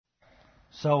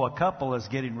So a couple is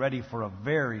getting ready for a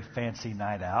very fancy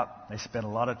night out. They spent a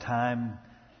lot of time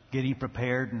getting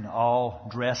prepared and all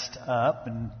dressed up.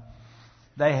 And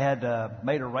they had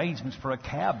made arrangements for a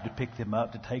cab to pick them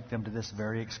up, to take them to this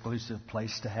very exclusive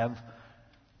place to have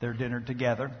their dinner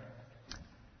together.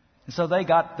 And so they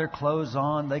got their clothes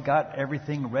on. They got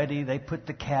everything ready. They put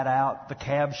the cat out. The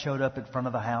cab showed up in front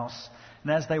of the house.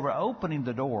 And as they were opening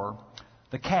the door,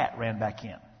 the cat ran back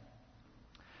in.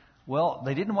 Well,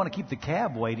 they didn't want to keep the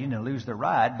cab waiting and lose their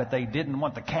ride, but they didn't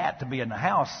want the cat to be in the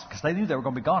house because they knew they were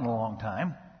going to be gone a long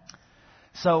time.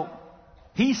 So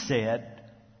he said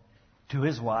to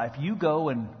his wife, "You go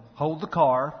and hold the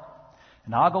car,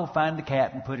 and I'll go find the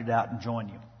cat and put it out and join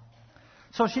you."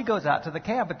 So she goes out to the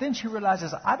cab, but then she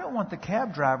realizes, I don't want the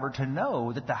cab driver to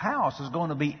know that the house is going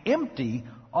to be empty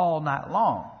all night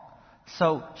long.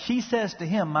 So she says to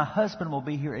him, "My husband will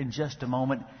be here in just a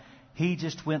moment. He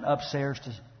just went upstairs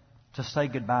to say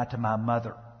goodbye to my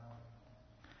mother."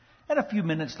 And a few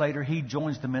minutes later, he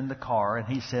joins them in the car, and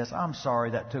he says, "I'm sorry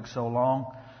that took so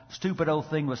long. Stupid old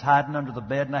thing was hiding under the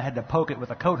bed, and I had to poke it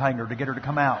with a coat hanger to get her to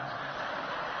come out."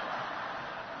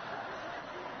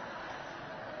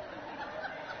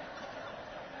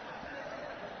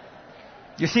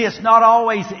 You see, it's not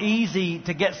always easy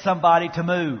to get somebody to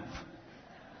move.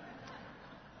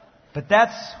 But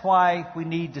that's why we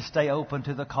need to stay open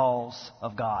to the calls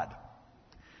of God.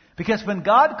 Because when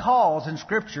God calls in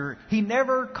Scripture, He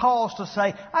never calls to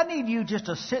say, "I need you just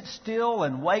to sit still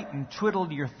and wait and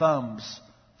twiddle your thumbs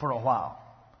for a while."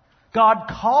 God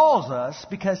calls us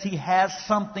because He has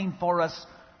something for us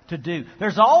to do.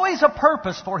 There's always a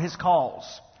purpose for His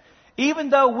calls, even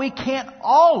though we can't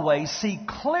always see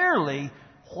clearly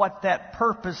what that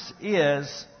purpose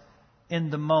is in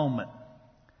the moment.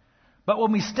 But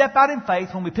when we step out in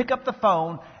faith, when we pick up the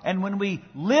phone, and when we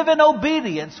live in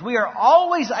obedience, we are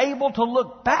always able to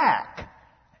look back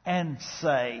and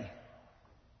say,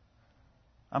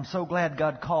 "I'm so glad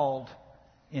God called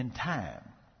in time."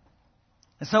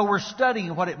 And so we're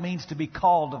studying what it means to be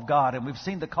called of God. And we've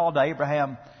seen the call to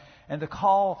Abraham and the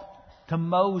call to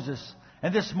Moses.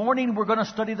 And this morning we're going to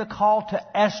study the call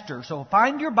to Esther. So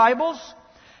find your Bibles,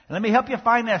 and let me help you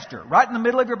find Esther. Right in the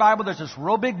middle of your Bible, there's this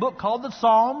real big book called the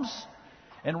Psalms.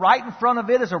 And right in front of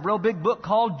it is a real big book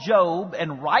called Job.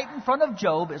 And right in front of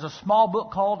Job is a small book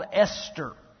called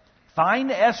Esther.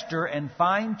 Find Esther and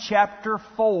find chapter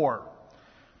 4.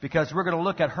 Because we're going to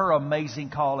look at her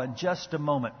amazing call in just a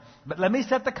moment. But let me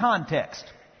set the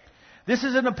context. This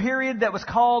is in a period that was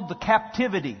called the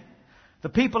captivity. The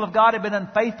people of God had been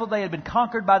unfaithful. They had been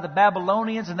conquered by the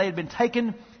Babylonians, and they had been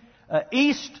taken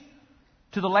east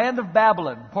to the land of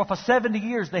Babylon. For 70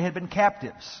 years they had been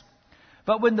captives.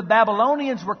 But when the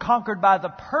Babylonians were conquered by the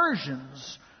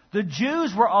Persians, the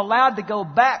Jews were allowed to go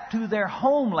back to their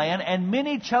homeland, and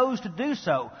many chose to do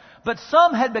so. But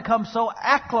some had become so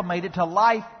acclimated to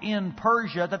life in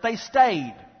Persia that they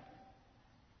stayed.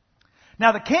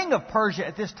 Now the king of Persia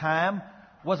at this time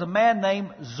was a man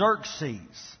named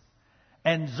Xerxes.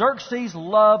 And Xerxes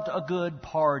loved a good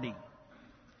party.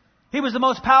 He was the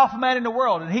most powerful man in the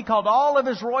world, and he called all of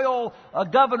his royal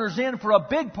governors in for a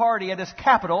big party at his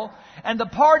capital, and the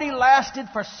party lasted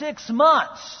for 6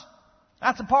 months.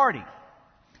 That's a party.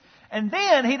 And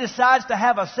then he decides to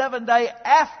have a 7-day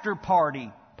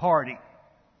after-party.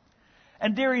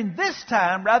 And during this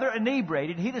time, rather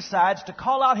inebriated, he decides to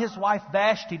call out his wife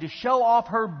Vashti to show off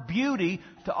her beauty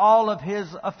to all of his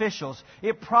officials.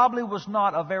 It probably was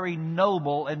not a very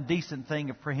noble and decent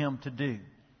thing for him to do.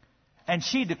 And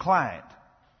she declined.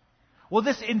 Well,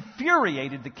 this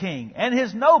infuriated the king and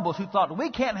his nobles, who thought, "We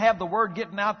can't have the word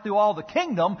getting out through all the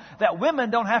kingdom that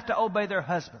women don't have to obey their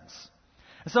husbands."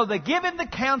 And so they give him the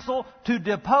counsel to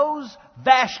depose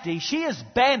Vashti. She is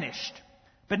banished.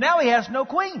 But now he has no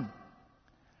queen.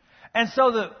 And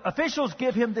so the officials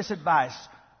give him this advice: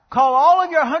 call all of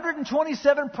your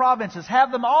 127 provinces,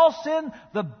 have them all send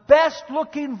the best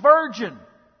looking virgin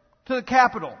to the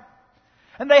capital.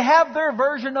 And they have their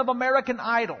version of American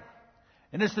Idol.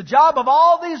 And it's the job of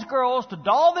all these girls to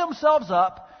doll themselves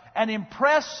up and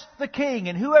impress the king.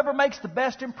 And whoever makes the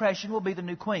best impression will be the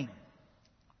new queen.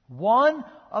 One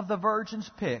of the virgins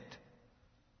picked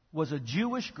was a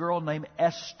Jewish girl named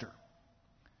Esther.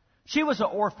 She was an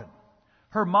orphan.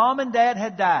 Her mom and dad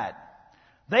had died.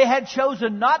 They had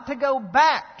chosen not to go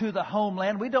back to the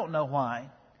homeland. We don't know why.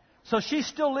 So she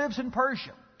still lives in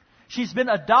Persia. She's been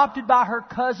adopted by her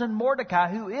cousin Mordecai,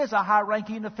 who is a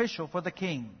high-ranking official for the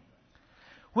king.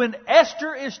 When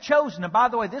Esther is chosen, and by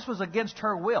the way, this was against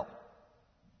her will,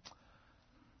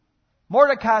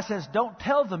 Mordecai says, "Don't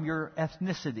tell them your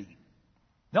ethnicity.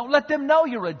 Don't let them know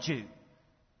you're a Jew."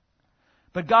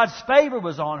 But God's favor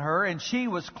was on her, and she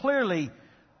was clearly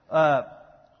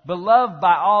beloved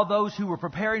by all those who were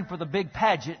preparing for the big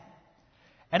pageant.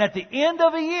 And at the end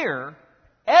of a year,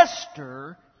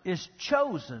 Esther is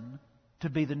chosen to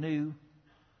be the new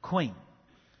queen.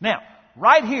 Now,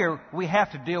 right here, we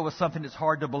have to deal with something that's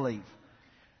hard to believe.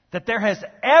 That there has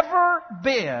ever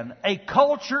been a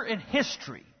culture in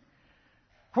history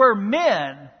where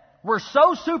men were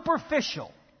so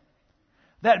superficial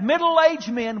that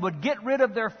middle-aged men would get rid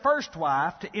of their first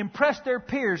wife to impress their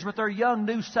peers with their young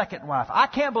new second wife. I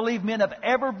can't believe men have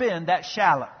ever been that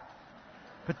shallow.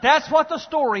 But that's what the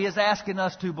story is asking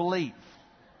us to believe.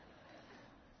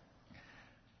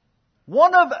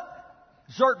 One of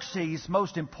Xerxes'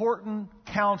 most important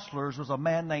counselors was a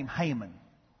man named Haman.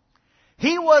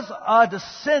 He was a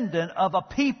descendant of a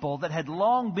people that had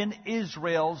long been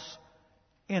Israel's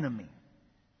enemy.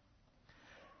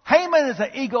 Haman is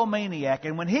an egomaniac,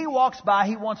 and when he walks by,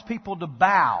 he wants people to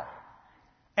bow.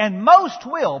 And most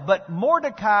will, but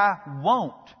Mordecai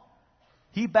won't.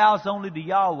 He bows only to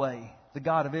Yahweh, the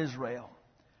God of Israel.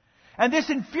 And this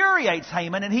infuriates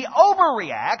Haman, and he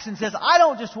overreacts and says, I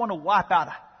don't just want to wipe out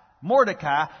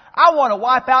Mordecai, I want to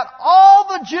wipe out all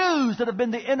the Jews that have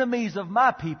been the enemies of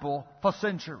my people for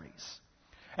centuries.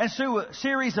 And through a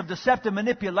series of deceptive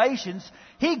manipulations,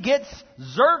 he gets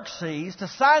Xerxes to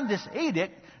sign this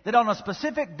edict that on a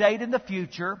specific date in the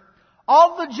future,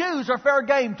 all the Jews are fair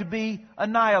game to be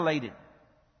annihilated.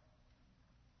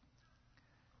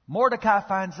 Mordecai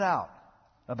finds out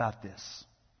about this.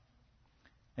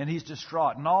 And he's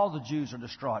distraught, and all the Jews are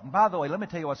distraught. And by the way, let me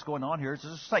tell you what's going on here.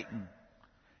 Satan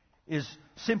is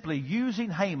simply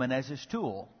using Haman as his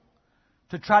tool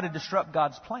to try to disrupt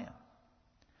God's plan.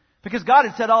 Because God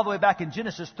had said all the way back in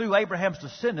Genesis, through Abraham's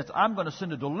descendants, I'm going to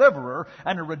send a deliverer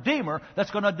and a redeemer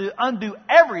that's going to undo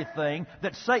everything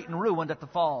that Satan ruined at the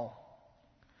fall.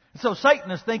 And so Satan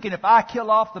is thinking, if I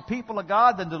kill off the people of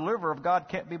God, then the deliverer of God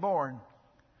can't be born.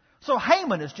 So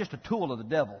Haman is just a tool of the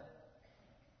devil,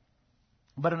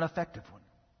 but an effective one.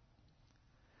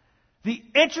 The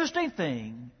interesting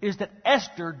thing is that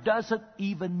Esther doesn't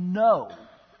even know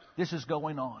this is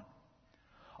going on.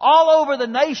 All over the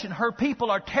nation, her people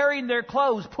are tearing their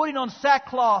clothes, putting on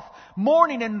sackcloth,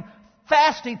 mourning and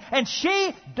fasting, and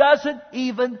she doesn't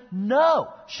even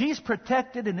know. She's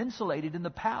protected and insulated in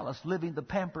the palace, living the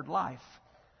pampered life.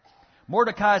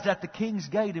 Mordecai's at the king's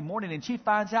gate in mourning, and she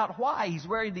finds out why he's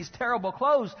wearing these terrible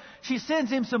clothes. She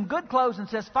sends him some good clothes and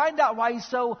says, find out why he's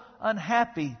so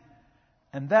unhappy.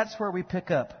 And that's where we pick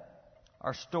up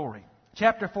our story.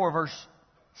 Chapter 4, verse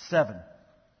 7.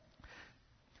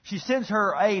 She sends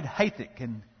her aide Hathach,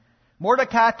 and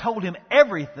Mordecai told him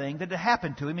everything that had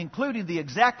happened to him, including the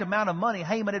exact amount of money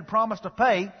Haman had promised to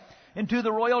pay into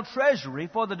the royal treasury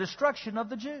for the destruction of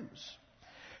the Jews.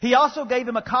 He also gave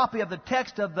him a copy of the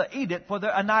text of the edict for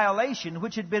their annihilation,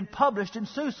 which had been published in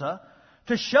Susa,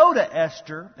 to show to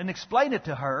Esther and explain it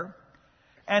to her.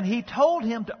 And he told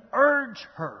him to urge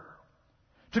her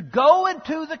to go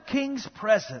into the king's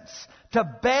presence,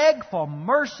 to beg for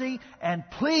mercy and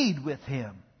plead with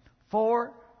him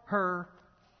for her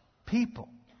people.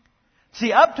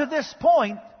 See, up to this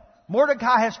point,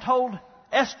 Mordecai has told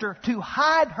Esther to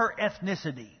hide her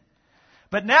ethnicity.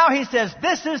 But now he says,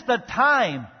 this is the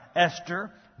time,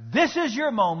 Esther. This is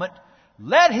your moment.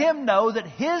 Let him know that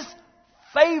his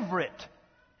favorite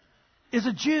is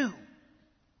a Jew.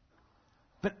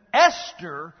 But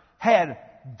Esther had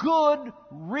good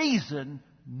reason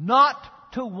not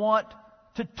to want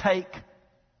to take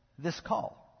this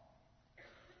call.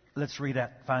 Let's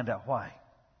find out why.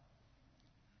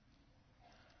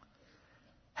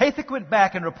 Hathach went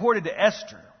back and reported to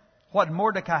Esther what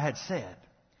Mordecai had said.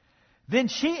 Then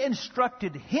she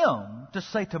instructed him to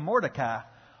say to Mordecai,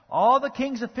 all the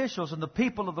king's officials and the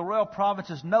people of the royal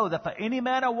provinces know that for any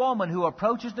man or woman who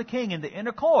approaches the king in the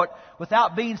inner court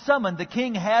without being summoned, the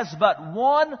king has but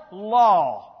one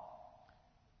law,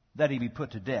 that he be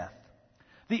put to death.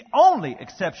 The only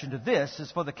exception to this is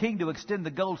for the king to extend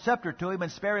the gold scepter to him and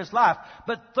spare his life.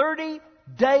 But 30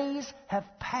 days have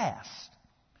passed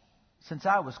since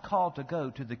I was called to go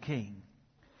to the king.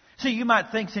 See, you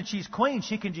might think since she's queen,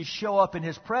 she can just show up in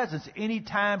his presence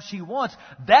anytime she wants.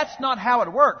 That's not how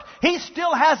it worked. He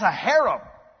still has a harem.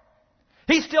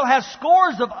 He still has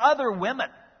scores of other women.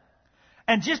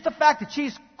 And just the fact that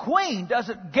she's queen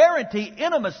doesn't guarantee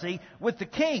intimacy with the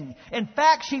king. In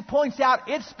fact, she points out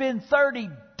it's been 30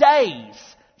 days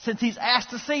since he's asked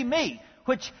to see me.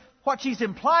 Which, what she's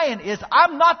implying is,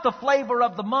 I'm not the flavor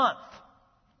of the month.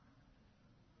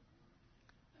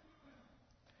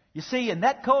 You see, in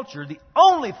that culture, the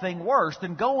only thing worse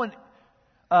than going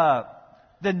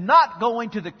than not going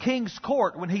to the king's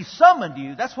court when he summoned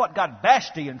you. That's what got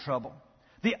Vashti in trouble.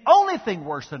 The only thing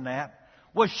worse than that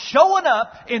was showing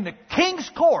up in the king's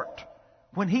court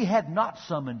when he had not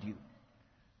summoned you.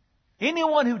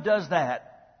 Anyone who does that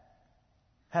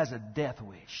has a death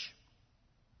wish.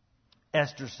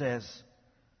 Esther says,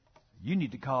 you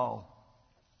need to call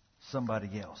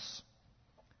somebody else.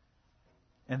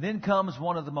 And then comes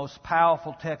one of the most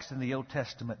powerful texts in the Old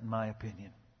Testament, in my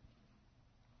opinion.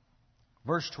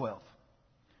 Verse 12.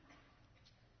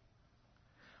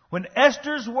 When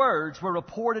Esther's words were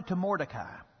reported to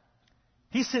Mordecai,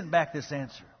 he sent back this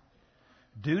answer.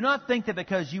 Do not think that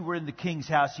because you were in the king's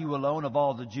house, you alone of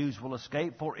all the Jews will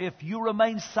escape. For if you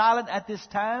remain silent at this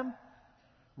time,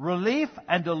 relief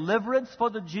and deliverance for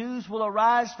the Jews will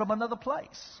arise from another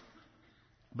place.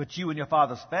 But you and your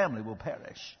father's family will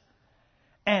perish.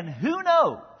 And who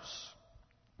knows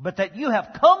but that you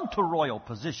have come to royal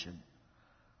position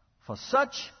for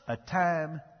such a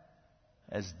time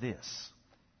as this.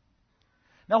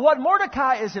 Now, what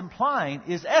Mordecai is implying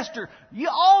is, Esther,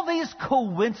 all these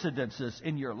coincidences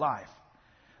in your life,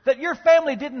 that your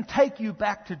family didn't take you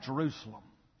back to Jerusalem,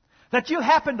 that you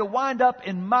happened to wind up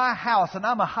in my house and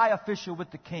I'm a high official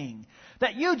with the king,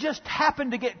 that you just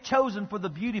happened to get chosen for the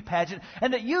beauty pageant,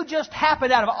 and that you just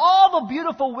happened out of all the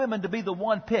beautiful women to be the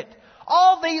one picked.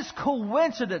 All these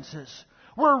coincidences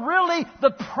were really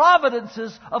the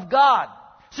providences of God.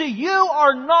 See, you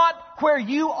are not where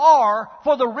you are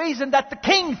for the reason that the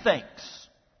king thinks.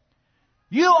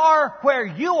 You are where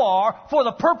you are for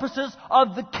the purposes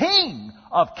of the King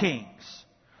of Kings.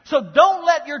 So don't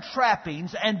let your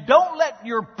trappings and don't let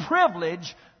your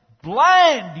privilege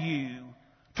blind you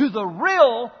to the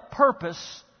real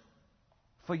purpose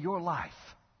for your life.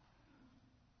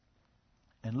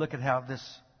 And look at how this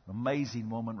amazing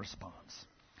woman responds.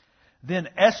 Then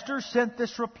Esther sent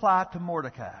this reply to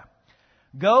Mordecai.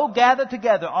 Go gather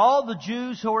together all the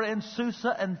Jews who are in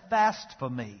Susa and fast for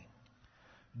me.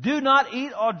 Do not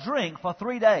eat or drink for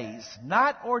 3 days,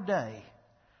 night or day.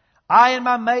 I and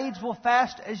my maids will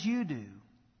fast as you do.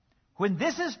 When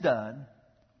this is done,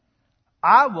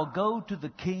 I will go to the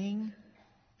king,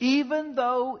 even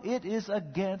though it is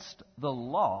against the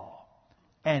law.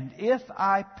 And if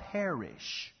I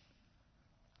perish,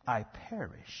 I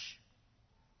perish.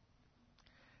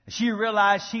 She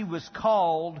realized she was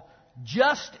called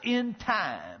just in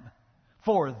time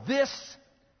for this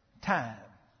time.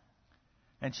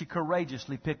 And she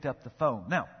courageously picked up the phone.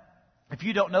 Now, if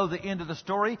you don't know the end of the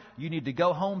story, you need to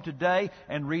go home today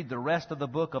and read the rest of the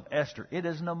book of Esther. It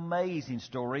is an amazing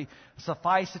story.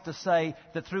 Suffice it to say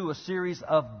that through a series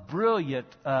of brilliant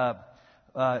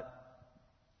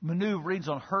maneuverings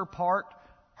on her part,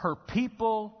 her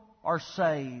people are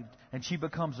saved, and she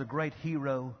becomes a great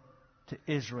hero to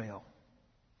Israel.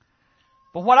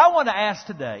 But what I want to ask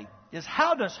today is,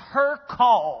 how does her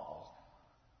call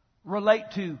relate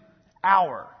to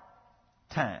our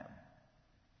time?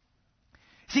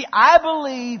 See, I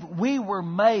believe we were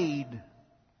made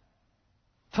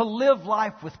to live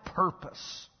life with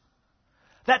purpose.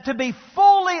 That to be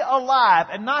fully alive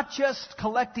and not just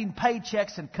collecting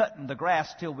paychecks and cutting the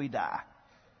grass till we die.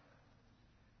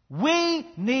 We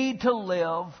need to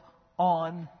live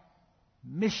on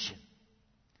mission.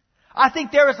 I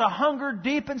think there is a hunger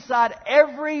deep inside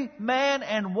every man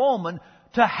and woman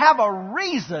to have a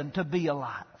reason to be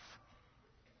alive.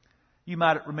 You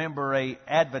might remember an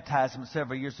advertisement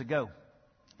several years ago.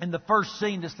 In the first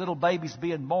scene, this little baby's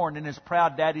being born, and his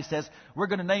proud daddy says, we're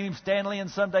going to name him Stanley, and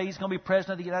someday he's going to be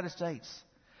president of the United States.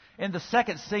 In the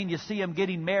second scene, you see him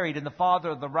getting married, and the father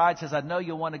of the bride says, I know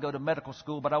you want to go to medical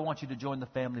school, but I want you to join the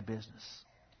family business.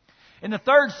 In the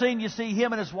third scene, you see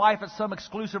him and his wife at some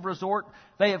exclusive resort.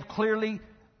 They have clearly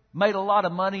made a lot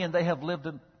of money, and they have lived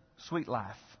a sweet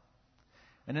life.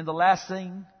 And in the last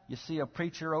scene, you see a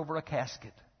preacher over a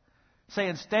casket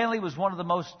saying Stanley was one of the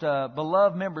most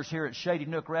beloved members here at Shady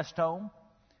Nook Rest Home.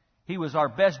 He was our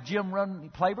best gym run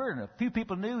player, and a few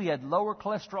people knew he had lower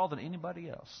cholesterol than anybody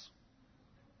else.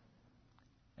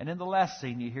 And in the last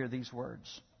scene, you hear these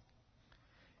words.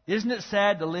 Isn't it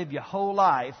sad to live your whole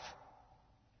life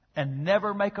and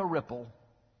never make a ripple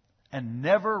and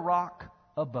never rock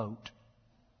a boat?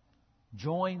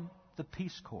 Join the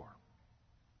Peace Corps.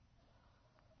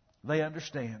 They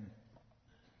understand.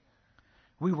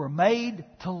 We were made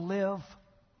to live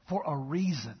for a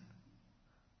reason.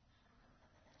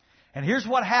 And here's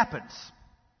what happens.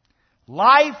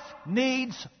 Life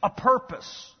needs a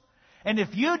purpose. And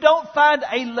if you don't find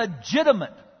a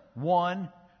legitimate one,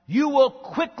 you will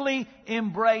quickly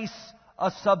embrace a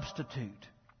substitute.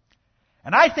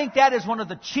 And I think that is one of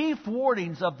the chief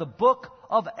warnings of the book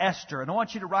of Esther. And I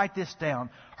want you to write this down.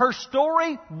 Her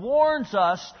story warns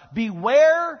us,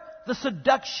 beware the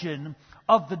seduction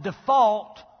of the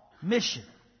default mission.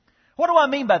 What do I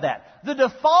mean by that? The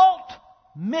default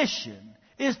mission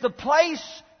is the place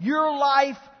your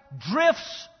life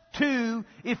drifts to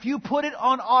if you put it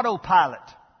on autopilot.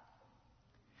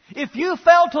 If you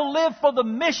fail to live for the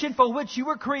mission for which you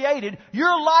were created,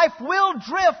 your life will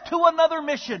drift to another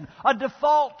mission, a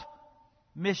default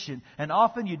mission. And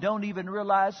often you don't even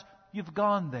realize you've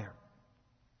gone there.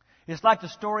 It's like the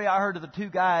story I heard of the two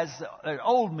guys, they're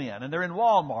old men, and they're in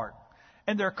Walmart.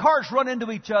 And their carts run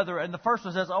into each other, and the first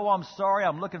one says, "Oh, I'm sorry,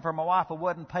 I'm looking for my wife. I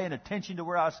wasn't paying attention to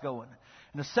where I was going."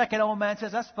 And the second old man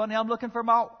says, "That's funny, I'm looking for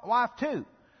my wife too."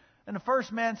 And the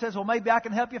first man says, "Well, maybe I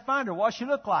can help you find her. What's she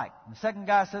look like?" And the second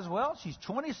guy says, "Well, she's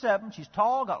 27, she's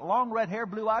tall, got long red hair,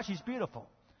 blue eyes, she's beautiful."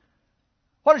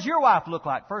 "What does your wife look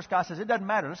like?" First guy says, "It doesn't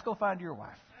matter, let's go find your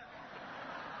wife."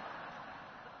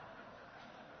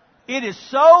 It is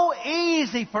so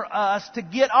easy for us to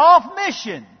get off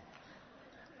mission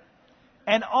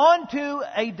and onto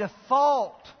a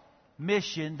default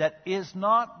mission that is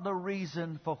not the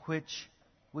reason for which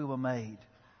we were made.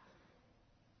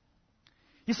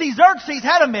 You see, Xerxes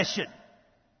had a mission.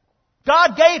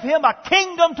 God gave him a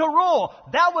kingdom to rule.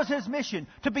 That was his mission,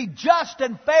 to be just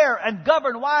and fair and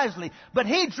govern wisely. But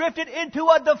he drifted into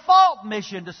a default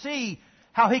mission to see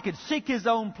how he could seek his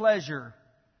own pleasure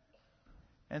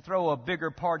and throw a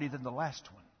bigger party than the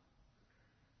last one.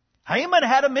 Haman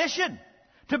had a mission,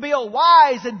 to be a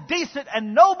wise and decent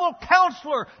and noble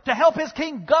counselor to help his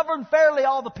king govern fairly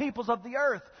all the peoples of the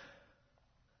earth.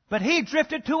 But he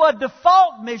drifted to a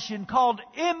default mission called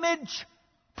image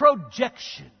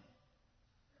projection.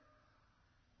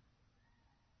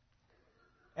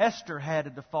 Esther had a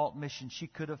default mission she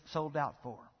could have sold out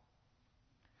for.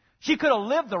 She could have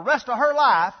lived the rest of her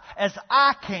life as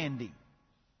eye candy,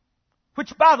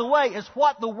 which, by the way, is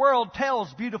what the world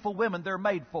tells beautiful women they're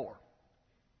made for.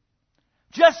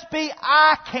 Just be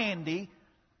eye candy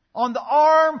on the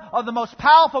arm of the most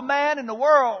powerful man in the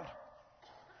world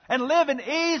and live in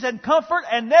ease and comfort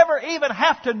and never even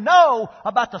have to know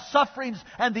about the sufferings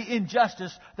and the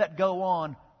injustice that go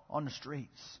on the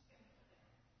streets.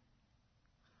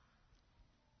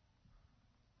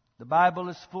 The Bible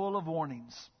is full of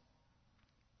warnings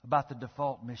about the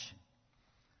default mission.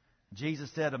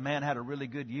 Jesus said a man had a really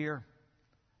good year.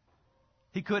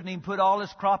 He couldn't even put all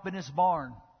his crop in his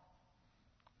barn.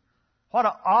 What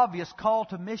an obvious call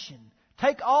to mission.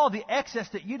 Take all the excess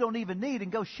that you don't even need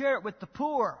and go share it with the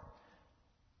poor.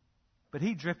 But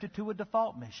he drifted to a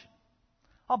default mission.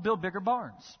 I'll build bigger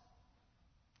barns.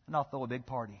 And I'll throw a big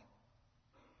party.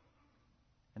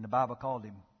 And the Bible called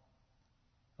him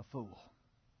a fool.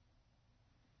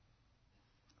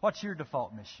 What's your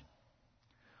default mission?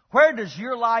 Where does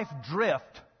your life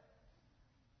drift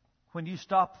when you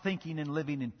stop thinking and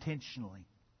living intentionally?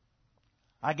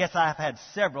 I guess I've had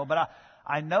several, but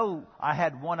I know I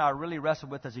had one I really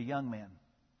wrestled with as a young man.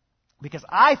 Because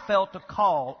I felt a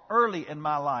call early in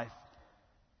my life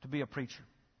to be a preacher.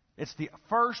 It's the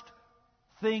first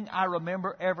thing I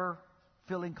remember ever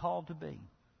feeling called to be.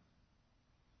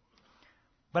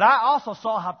 But I also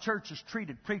saw how churches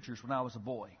treated preachers when I was a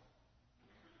boy.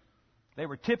 They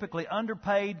were typically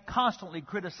underpaid, constantly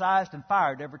criticized, and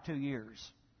fired every 2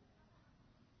 years.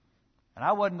 And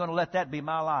I wasn't going to let that be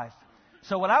my life.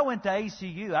 So when I went to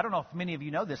ACU, I don't know if many of you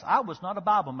know this, I was not a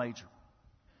Bible major.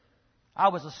 I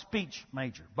was a speech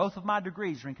major. Both of my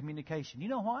degrees are in communication. You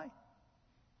know why?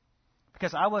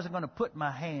 Because I wasn't going to put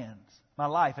my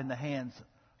life in the hands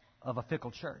of a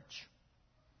fickle church.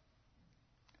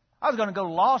 I was going to go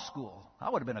to law school. I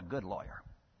would have been a good lawyer.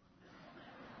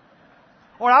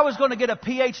 Or I was going to get a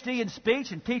PhD in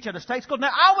speech and teach at a state school. Now,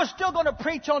 I was still going to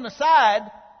preach on the side.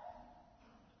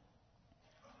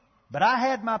 But I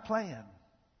had my plan.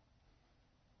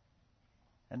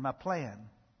 And my plan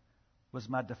was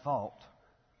my default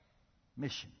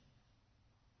mission.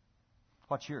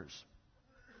 What's yours?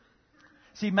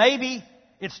 See, maybe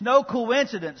it's no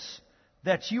coincidence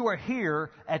that you are here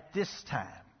at this time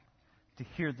to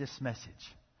hear this message.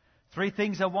 3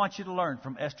 things I want you to learn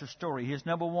from Esther's story. Here's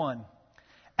number 1.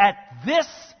 At this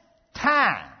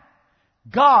time,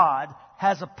 God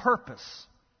has a purpose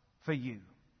for you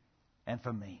and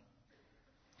for me.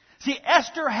 See,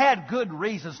 Esther had good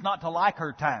reasons not to like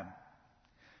her time.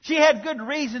 She had good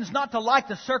reasons not to like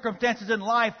the circumstances in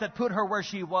life that put her where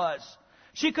she was.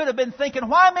 She could have been thinking,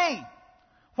 why me?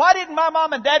 Why didn't my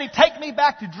mom and daddy take me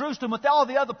back to Jerusalem with all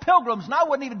the other pilgrims and I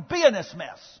wouldn't even be in this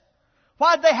mess?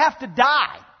 Why'd they have to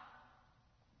die?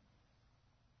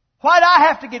 Why'd I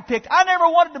have to get picked? I never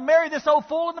wanted to marry this old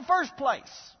fool in the first place.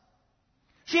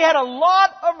 She had a lot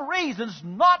of reasons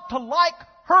not to like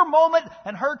her moment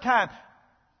and her time.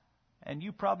 And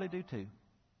you probably do too.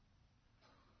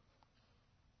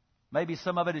 Maybe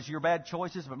some of it is your bad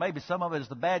choices, but maybe some of it is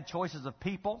the bad choices of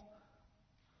people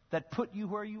that put you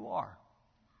where you are.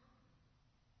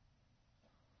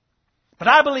 But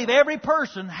I believe every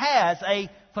person has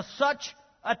for such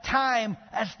a time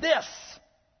as this.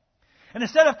 And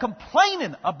instead of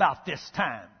complaining about this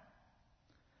time,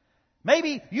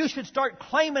 maybe you should start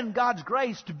claiming God's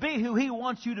grace to be who He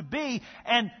wants you to be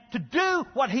and to do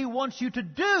what He wants you to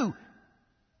do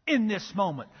in this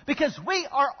moment. Because we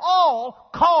are all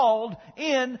called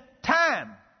in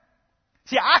time.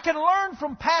 See, I can learn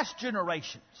from past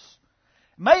generations.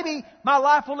 Maybe my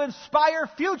life will inspire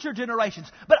future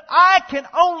generations. But I can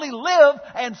only live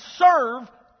and serve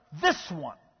this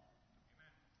one.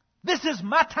 This is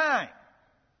my time.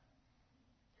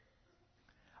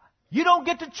 You don't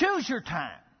get to choose your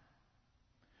time.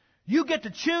 You get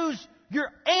to choose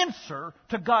your answer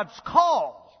to God's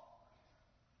call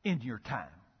in your time.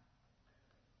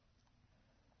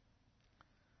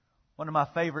 One of my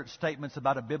favorite statements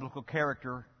about a biblical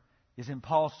character is in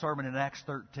Paul's sermon in Acts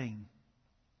 13.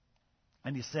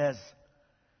 And he says,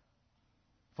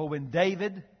 "For when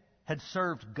David had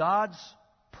served God's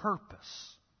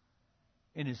purpose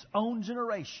in his own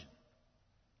generation,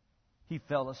 he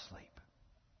fell asleep."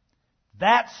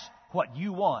 That's what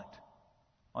you want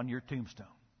on your tombstone.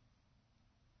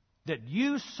 That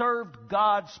you served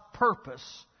God's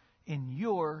purpose in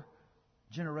your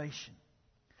generation.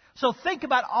 So think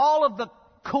about all of the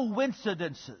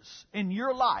coincidences in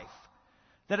your life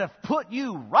that have put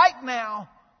you right now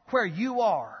where you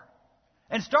are.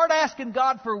 And start asking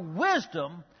God for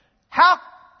wisdom. How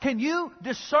can you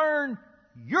discern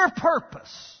your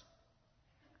purpose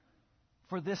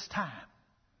for this time?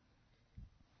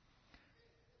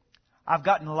 I've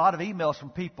gotten a lot of emails from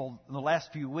people in the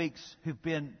last few weeks who've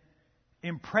been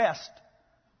impressed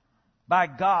by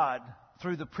God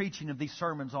through the preaching of these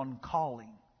sermons on calling.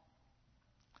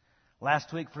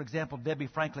 Last week, for example, Debbie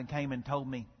Franklin came and told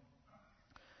me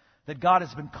that God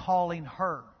has been calling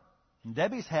her. And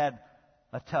Debbie's had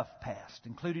a tough past,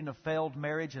 including a failed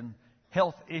marriage and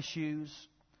health issues.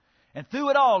 And through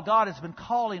it all, God has been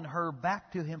calling her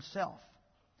back to Himself.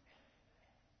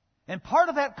 And part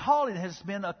of that calling has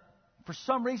been, for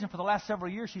some reason, for the last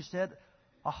several years, she said,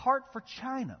 a heart for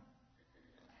China.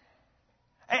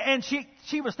 And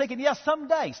she was thinking, yes,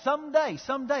 someday,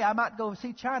 I might go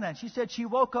see China. And she said she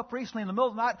woke up recently in the middle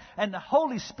of the night and the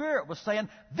Holy Spirit was saying,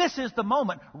 this is the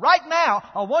moment. Right now,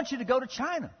 I want you to go to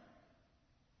China.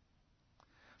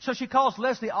 So she calls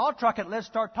Leslie Altrock and let's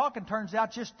start talking. Turns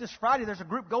out just this Friday there's a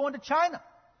group going to China.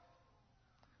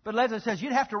 But Leslie says,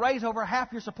 you'd have to raise over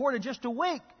half your support in just a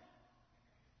week.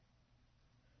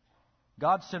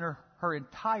 God sent her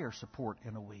entire support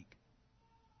in a week.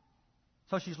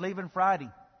 So she's leaving Friday.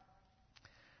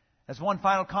 As one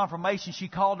final confirmation, she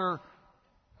called her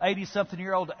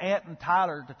 80-something-year-old aunt in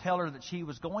Tyler to tell her that she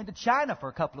was going to China for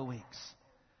a couple of weeks.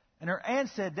 And her aunt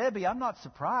said, Debbie, I'm not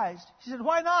surprised. She said,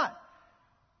 why not?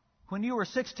 When you were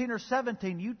 16 or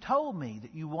 17, you told me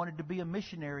that you wanted to be a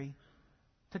missionary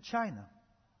to China.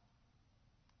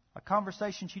 A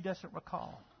conversation she doesn't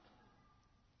recall.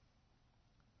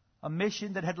 A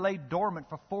mission that had laid dormant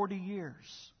for 40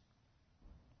 years.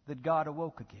 That God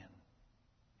awoke again.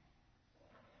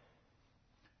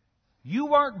 You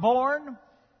weren't born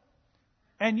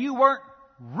and you weren't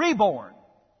reborn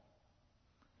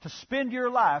to spend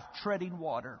your life treading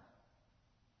water.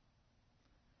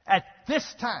 At this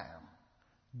time,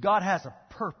 God has a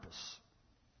purpose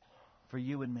for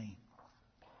you and me.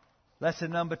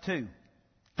 Lesson number 2.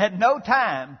 At no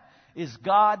time is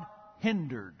God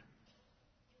hindered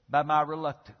by my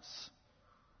reluctance.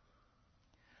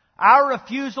 Our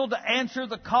refusal to answer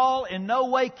the call in no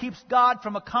way keeps God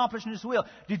from accomplishing His will.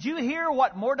 Did you hear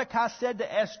what Mordecai said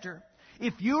to Esther?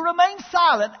 If you remain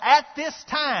silent at this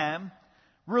time,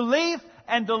 relief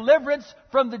and deliverance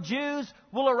from the Jews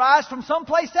will arise from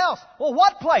someplace else. Well,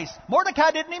 what place? Mordecai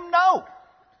didn't even know.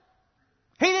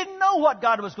 He didn't know what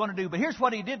God was going to do. But here's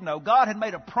what he did know. God had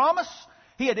made a promise.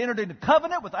 He had entered into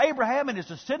covenant with Abraham and his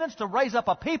descendants to raise up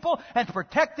a people and to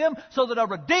protect them so that a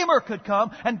Redeemer could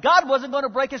come. And God wasn't going to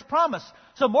break His promise.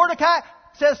 So Mordecai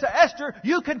says to Esther,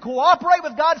 you can cooperate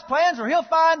with God's plans or He'll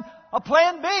find a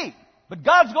plan B. But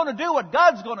God's going to do what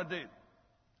God's going to do.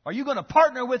 Are you going to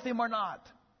partner with Him or not?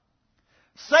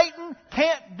 Satan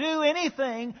can't do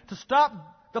anything to stop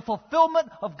the fulfillment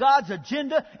of God's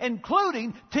agenda,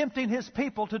 including tempting His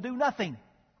people to do nothing.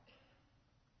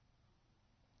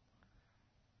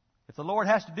 If the Lord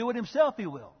has to do it Himself, He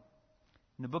will.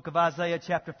 In the book of Isaiah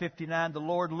chapter 59, the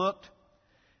Lord looked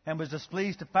and was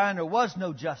displeased to find there was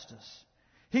no justice.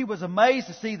 He was amazed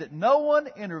to see that no one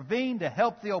intervened to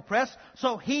help the oppressed,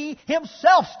 so he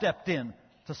himself stepped in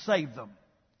to save them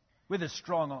with his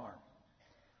strong arm.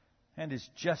 And his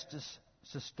justice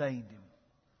sustained him.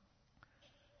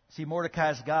 See,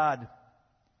 Mordecai's God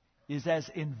is as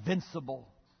invincible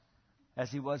as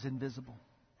he was invisible.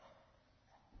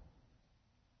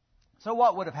 So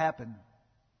what would have happened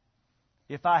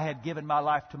if I had given my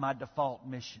life to my default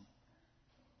mission?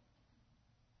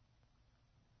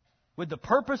 Would the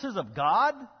purposes of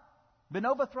God been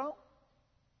overthrown?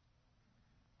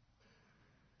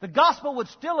 The gospel would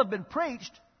still have been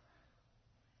preached.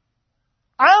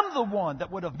 I'm the one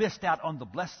that would have missed out on the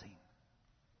blessing.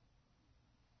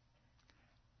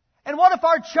 And what if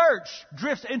our church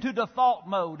drifts into default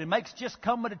mode and makes just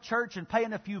coming to church and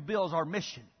paying a few bills our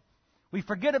mission? We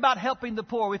forget about helping the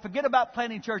poor. We forget about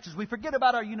planting churches. We forget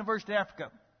about our University of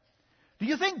Africa. Do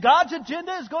you think God's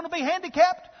agenda is going to be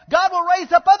handicapped? God will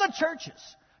raise up other churches.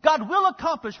 God will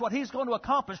accomplish what He's going to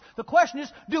accomplish. The question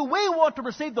is, do we want to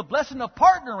receive the blessing of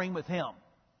partnering with Him?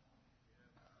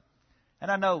 And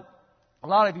I know a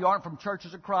lot of you aren't from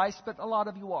Churches of Christ, but a lot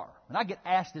of you are. And I get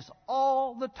asked this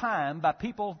all the time by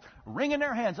people wringing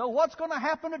their hands. Oh, what's going to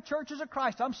happen to Churches of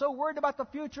Christ? I'm so worried about the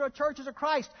future of Churches of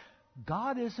Christ.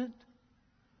 God isn't.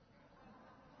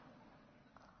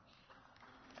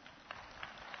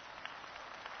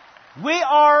 We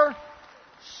are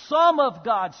some of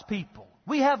God's people.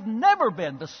 We have never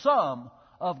been the sum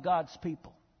of God's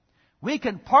people. We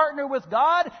can partner with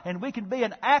God and we can be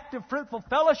an active, fruitful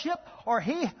fellowship, or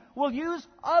He will use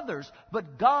others.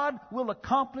 But God will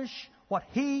accomplish what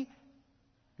He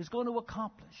is going to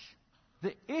accomplish.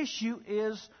 The issue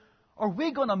is, are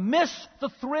we going to miss the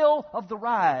thrill of the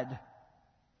ride?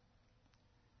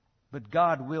 But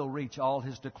God will reach all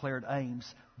His declared aims.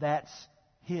 That's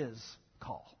His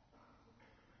call.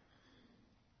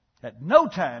 At no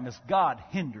time is God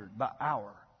hindered by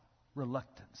our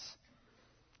reluctance.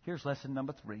 Here's lesson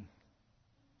number 3.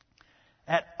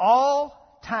 At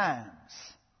all times,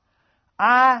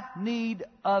 I need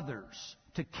others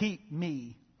to keep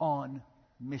me on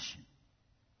mission.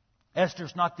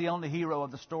 Esther's not the only hero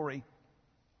of the story.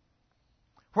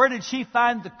 Where did she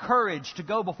find the courage to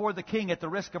go before the king at the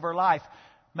risk of her life?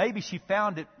 Maybe she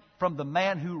found it from the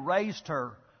man who raised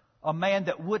her, a man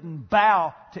that wouldn't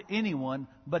bow to anyone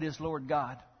but his Lord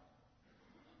God.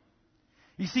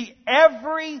 You see,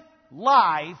 every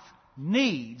life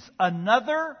needs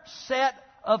another set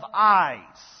of eyes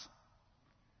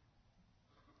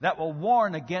that will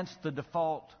warn against the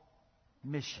default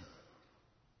mission.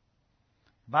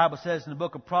 The Bible says in the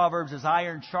book of Proverbs, as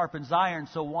iron sharpens iron,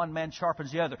 so one man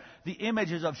sharpens the other. The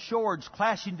images of swords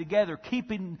clashing together,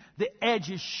 keeping the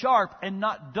edges sharp and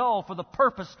not dull for the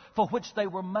purpose for which they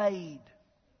were made.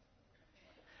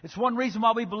 It's one reason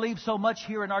why we believe so much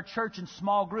here in our church in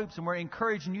small groups, and we're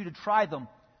encouraging you to try them.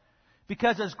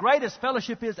 Because as great as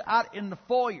fellowship is out in the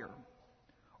foyer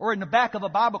or in the back of a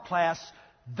Bible class,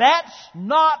 that's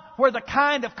not where the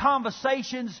kind of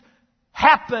conversations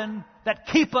happen that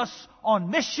keep us on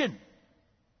mission.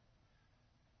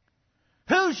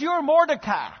 Who's your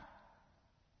Mordecai?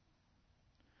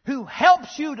 Who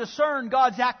helps you discern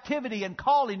God's activity and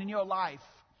calling in your life?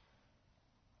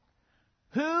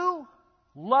 Who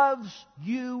loves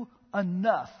you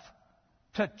enough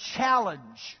to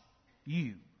challenge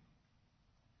you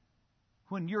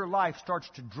when your life starts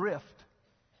to drift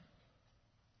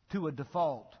to a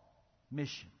default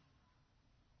mission?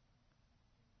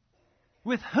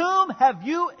 With whom have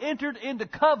you entered into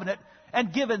covenant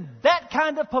and given that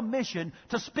kind of permission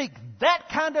to speak that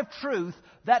kind of truth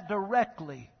that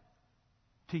directly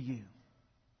to you?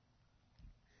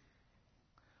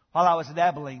 While I was at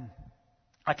Abilene,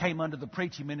 I came under the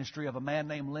preaching ministry of a man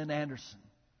named Lynn Anderson.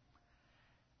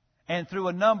 And through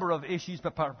a number of issues,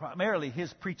 but primarily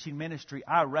his preaching ministry,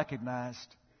 I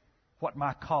recognized what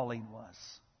my calling was.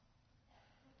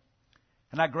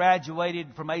 And I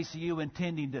graduated from ACU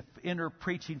intending to enter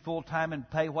preaching full-time and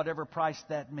pay whatever price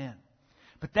that meant.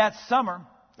 But that summer,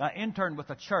 I interned with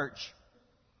a church.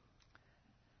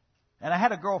 And I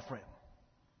had a girlfriend.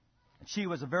 And she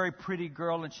was a very pretty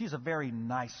girl, and she's a very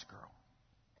nice girl.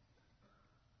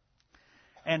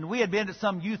 And we had been to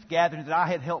some youth gathering that I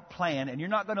had helped plan. And you're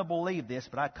not going to believe this,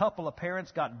 but a couple of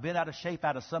parents got bent out of shape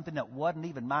out of something that wasn't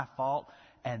even my fault.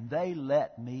 And they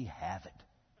let me have it.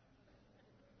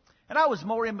 And I was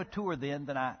more immature then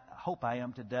than I hope I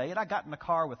am today. And I got in the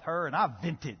car with her and I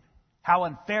vented how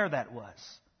unfair that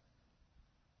was.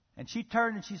 And she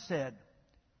turned and she said,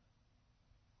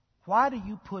 "Why do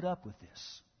you put up with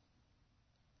this?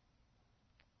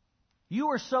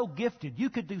 You are so gifted. You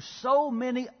could do so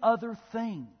many other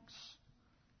things.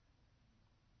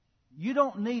 You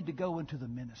don't need to go into the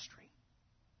ministry.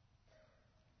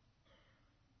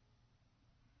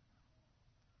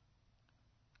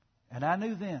 And I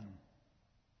knew then,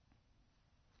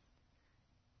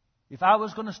 if I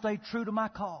was going to stay true to my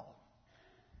call,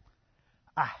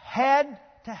 I had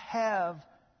to have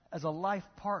as a life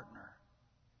partner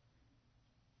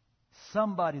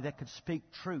somebody that could speak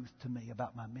truth to me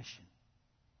about my mission.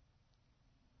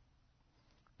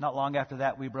 Not long after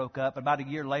that, we broke up. About a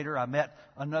year later, I met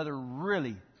another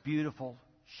really beautiful,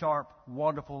 sharp,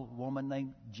 wonderful woman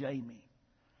named Jamie.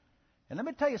 And let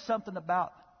me tell you something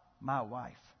about my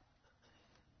wife.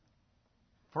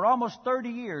 For almost 30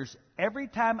 years, every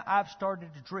time I've started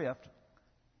to drift,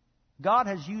 God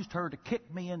has used her to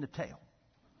kick me in the tail.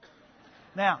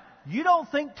 Now, you don't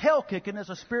think tail kicking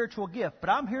is a spiritual gift, but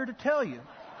I'm here to tell you,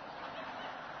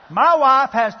 my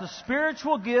wife has the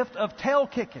spiritual gift of tail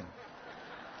kicking.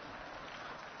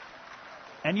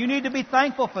 And you need to be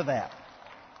thankful for that.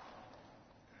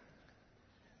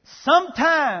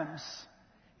 Sometimes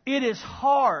it is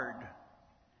hard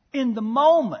in the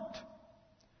moment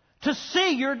to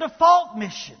see your default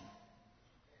mission.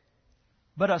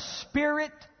 But a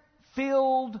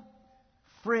Spirit-filled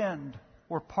friend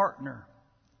or partner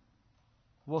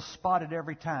will spot it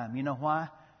every time. You know why?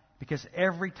 Because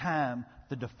every time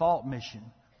the default mission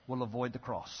will avoid the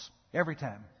cross. Every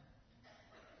time.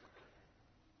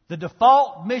 The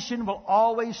default mission will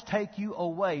always take you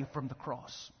away from the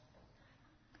cross.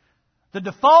 The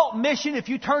default mission, if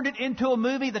you turned it into a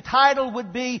movie, the title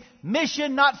would be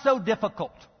Mission Not So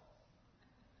Difficult.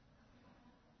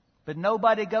 But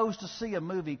nobody goes to see a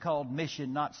movie called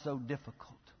Mission Not So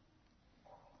Difficult.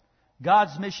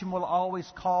 God's mission will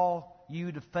always call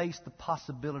you to face the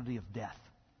possibility of death.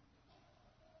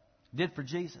 It did for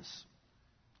Jesus.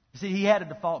 You see, He had a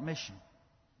default mission.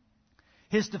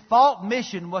 His default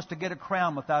mission was to get a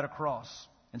crown without a cross.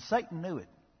 And Satan knew it.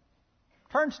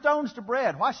 Turn stones to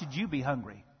bread. Why should you be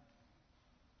hungry?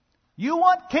 You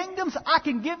want kingdoms? I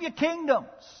can give you kingdoms.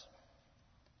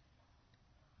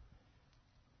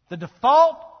 The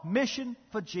default mission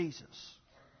for Jesus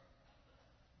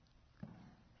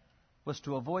was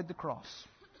to avoid the cross.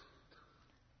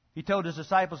 He told His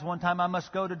disciples one time, I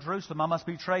must go to Jerusalem. I must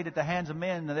be betrayed at the hands of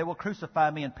men, and they will crucify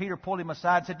me. And Peter pulled him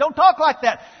aside and said, don't talk like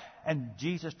that. And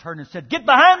Jesus turned and said, get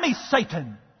behind me,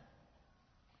 Satan.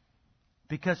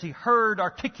 Because He heard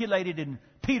articulated in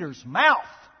Peter's mouth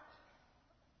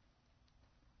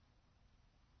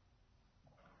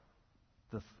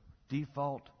the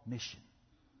default mission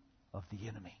of the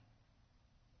enemy.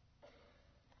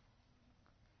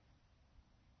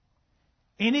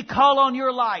 Any call on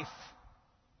your life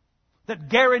that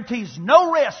guarantees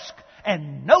no risk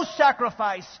and no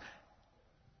sacrifice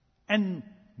and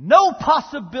no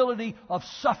possibility of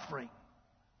suffering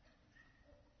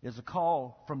is a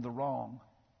call from the wrong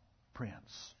prince.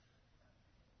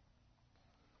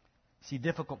 See,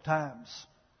 difficult times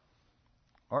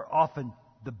are often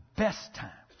the best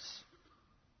times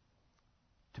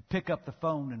to pick up the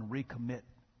phone and recommit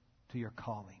to your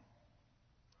calling.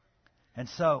 And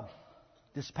so,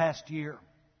 this past year,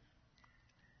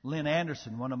 Lynn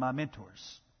Anderson, one of my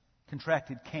mentors,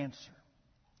 contracted cancer,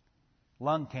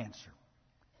 lung cancer.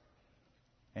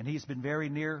 And he's been very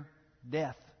near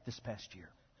death this past year.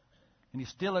 And he's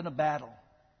still in a battle.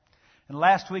 And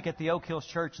last week at the Oak Hills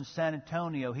Church in San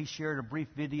Antonio, he shared a brief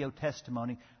video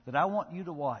testimony that I want you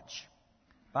to watch.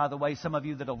 By the way, some of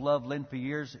you that have loved Lynn for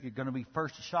years, you're going to be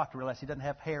first shocked to realize he doesn't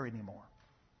have hair anymore.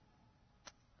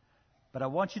 But I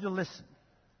want you to listen.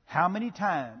 How many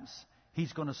times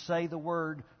he's going to say the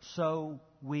word, so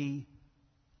we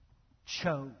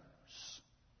chose.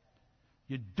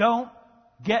 You don't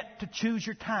get to choose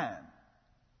your time.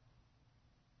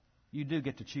 You do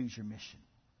get to choose your mission.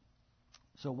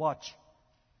 So watch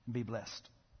and be blessed.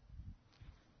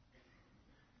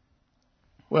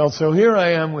 Well, so here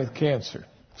I am with cancer.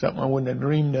 Something I wouldn't have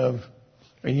dreamed of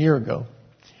a year ago.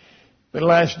 But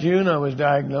last June I was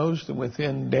diagnosed, and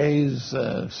within days,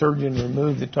 surgeon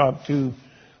removed the top 2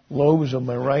 lobes of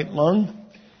my right lung,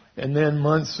 and then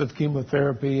months of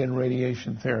chemotherapy and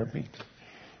radiation therapy.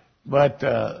 But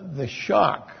the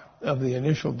shock of the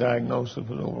initial diagnosis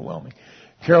was overwhelming.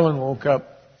 Carolyn woke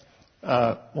up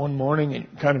one morning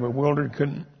and kind of bewildered,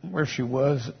 couldn't where she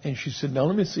was, and she said, now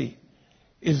let me see,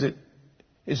 is it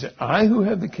I who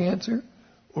have the cancer,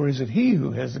 or is it he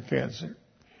who has the cancer?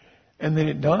 And then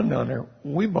it dawned on her,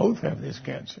 we both have this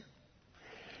cancer.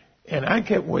 And I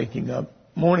kept waking up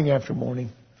morning after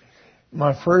morning.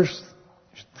 My first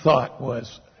thought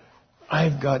was,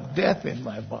 I've got death in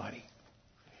my body.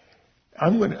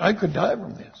 I could die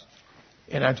from this.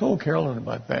 And I told Carolyn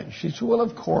about that. And she said, well,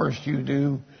 of course you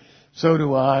do. So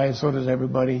do I. So does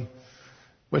everybody.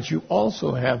 But you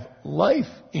also have life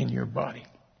in your body.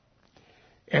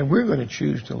 And we're going to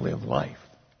choose to live life.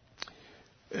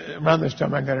 Around this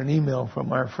time, I got an email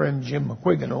from our friend Jim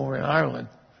McQuiggan over in Ireland.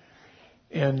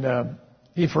 And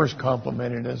he first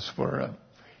complimented us for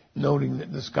noting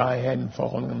that the sky hadn't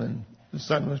fallen and the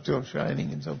sun was still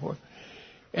shining and so forth.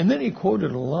 And then he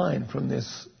quoted a line from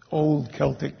this old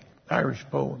Celtic Irish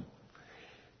poem.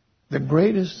 The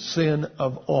greatest sin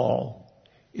of all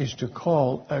is to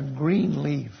call a green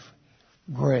leaf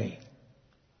gray.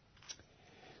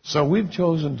 So we've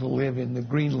chosen to live in the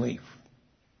green leaf.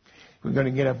 We're going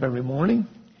to get up every morning,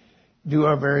 do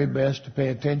our very best to pay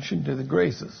attention to the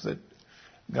graces that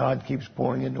God keeps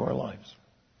pouring into our lives.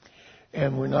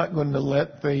 And we're not going to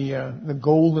let the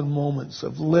golden moments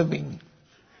of living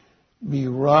be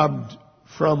robbed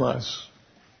from us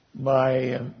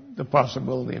by the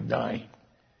possibility of dying.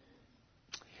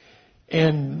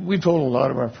 And we told a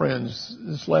lot of our friends,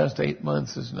 this last 8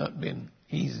 months has not been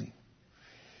easy.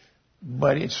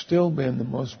 But it's still been the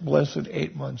most blessed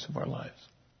 8 months of our lives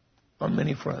on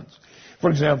many fronts. For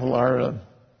example, our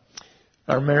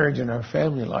marriage and our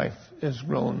family life has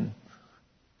grown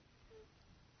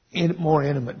more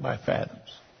intimate by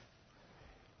fathoms.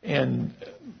 And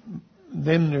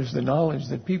then there's the knowledge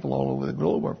that people all over the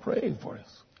globe are praying for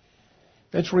us.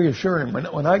 That's reassuring.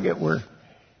 When I get where,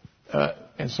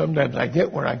 and sometimes I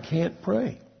get where I can't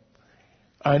pray,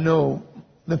 I know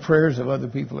the prayers of other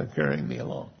people are carrying me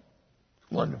along.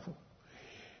 It's wonderful.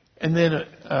 And then,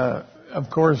 of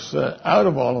course, out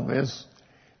of all of this,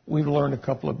 we've learned a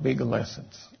couple of big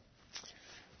lessons.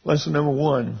 Lesson number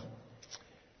one,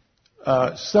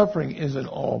 suffering isn't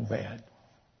all bad.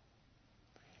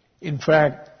 In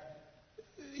fact,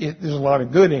 there's a lot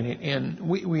of good in it, and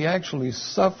we actually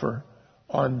suffer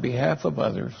on behalf of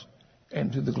others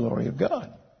and to the glory of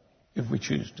God, if we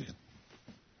choose to.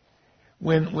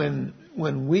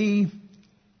 When we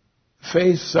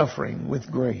face suffering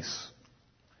with grace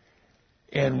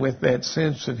and with that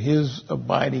sense of His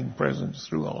abiding presence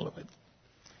through all of it,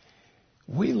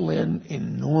 we lend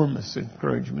enormous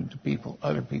encouragement to people,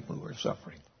 other people who are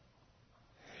suffering.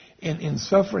 And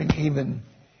suffering even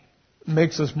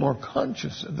makes us more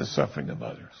conscious of the suffering of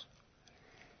others,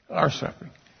 our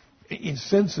suffering. It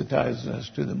sensitizes us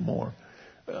to them more.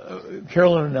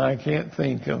 Carolyn and I can't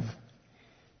think of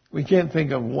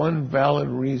one valid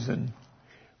reason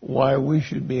why we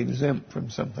should be exempt from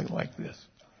something like this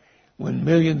when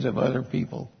millions of other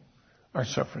people are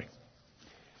suffering.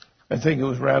 I think it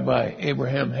was Rabbi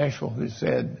Abraham Heschel who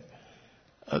said,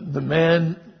 the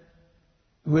man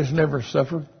who has never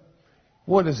suffered,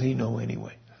 what does he know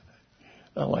anyway?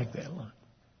 I like that line.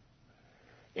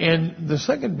 And the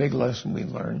second big lesson we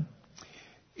learn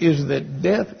is that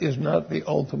death is not the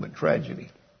ultimate tragedy.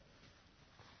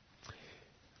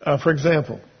 For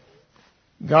example,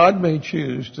 God may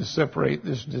choose to separate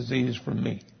this disease from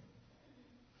me.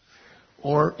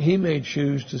 Or He may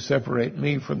choose to separate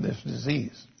me from this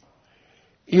disease.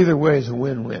 Either way is a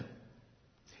win-win.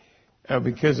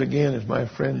 Because again, as my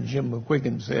friend Jim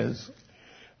McQuiggan says,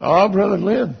 Brother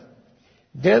Lynn,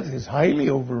 death is highly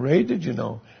overrated,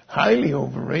 highly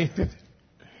overrated.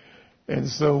 And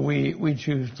so we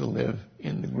choose to live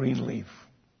in the green leaf.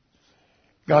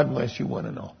 God bless you one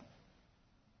and all.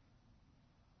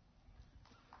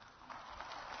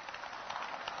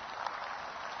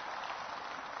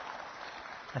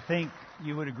 I think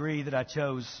you would agree that I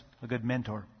chose a good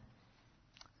mentor.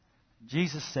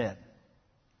 Jesus said,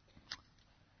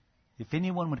 if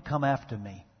anyone would come after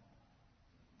me,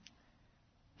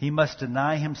 he must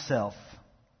deny himself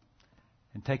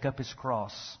and take up his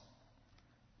cross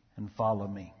and follow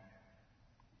me.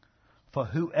 For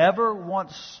whoever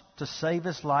wants to save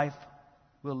his life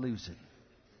will lose it.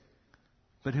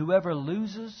 But whoever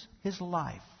loses his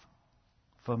life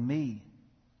for me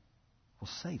will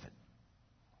save it.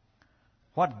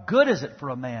 What good is it for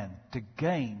a man to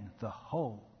gain the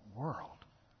whole world,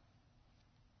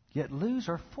 yet lose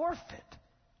or forfeit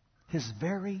his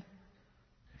very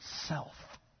self?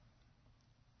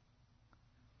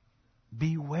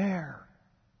 Beware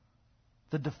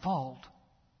the default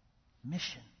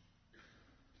mission.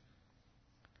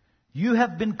 You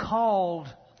have been called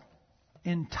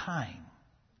in time.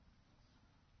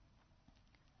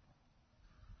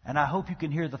 And I hope you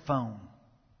can hear the phone.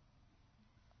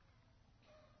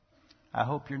 I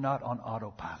hope you're not on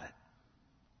autopilot.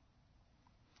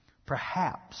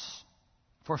 Perhaps,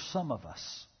 for some of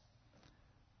us,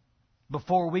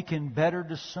 before we can better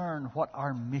discern what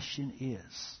our mission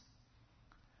is,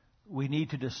 we need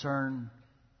to discern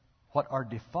what our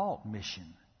default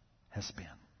mission has been.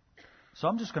 So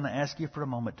I'm just going to ask you for a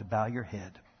moment to bow your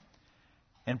head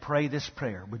and pray this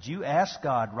prayer. Would you ask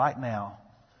God right now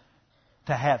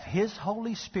to have His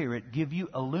Holy Spirit give you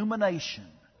illumination?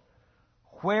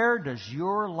 Where does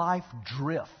your life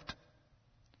drift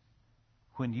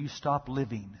when you stop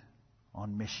living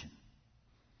on mission?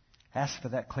 Ask for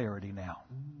that clarity now.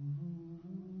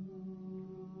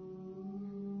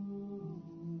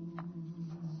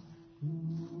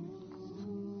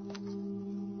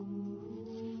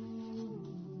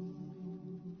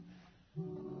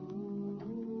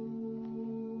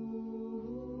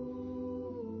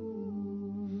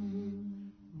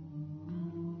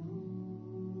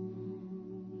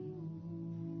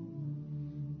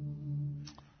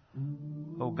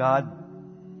 Oh God,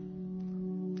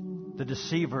 the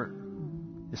deceiver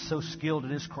is so skilled at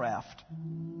his craft.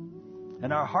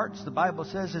 And our hearts, the Bible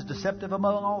says, is deceptive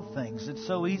among all things. It's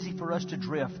so easy for us to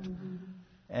drift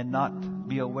and not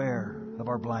be aware of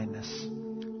our blindness.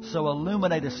 So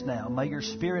illuminate us now. May your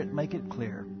Spirit make it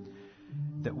clear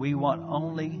that we want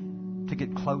only to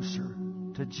get closer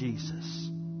to Jesus.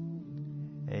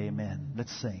 Amen.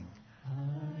 Let's sing.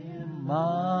 I am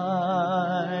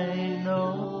mine,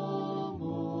 no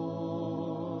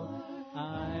more.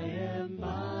 I am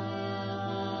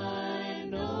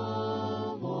mine,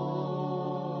 no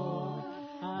more.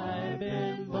 I've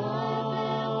been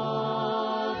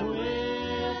bought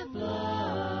with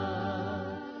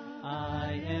blood.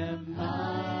 I am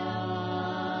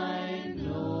mine,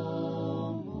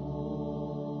 no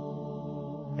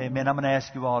more. Amen. I'm going to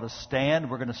ask you all to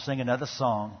stand. We're going to sing another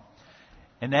song.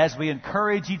 And as we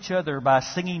encourage each other by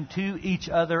singing to each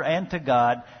other and to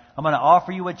God, I'm going to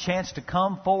offer you a chance to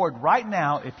come forward right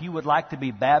now if you would like to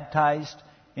be baptized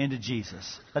into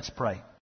Jesus. Let's pray.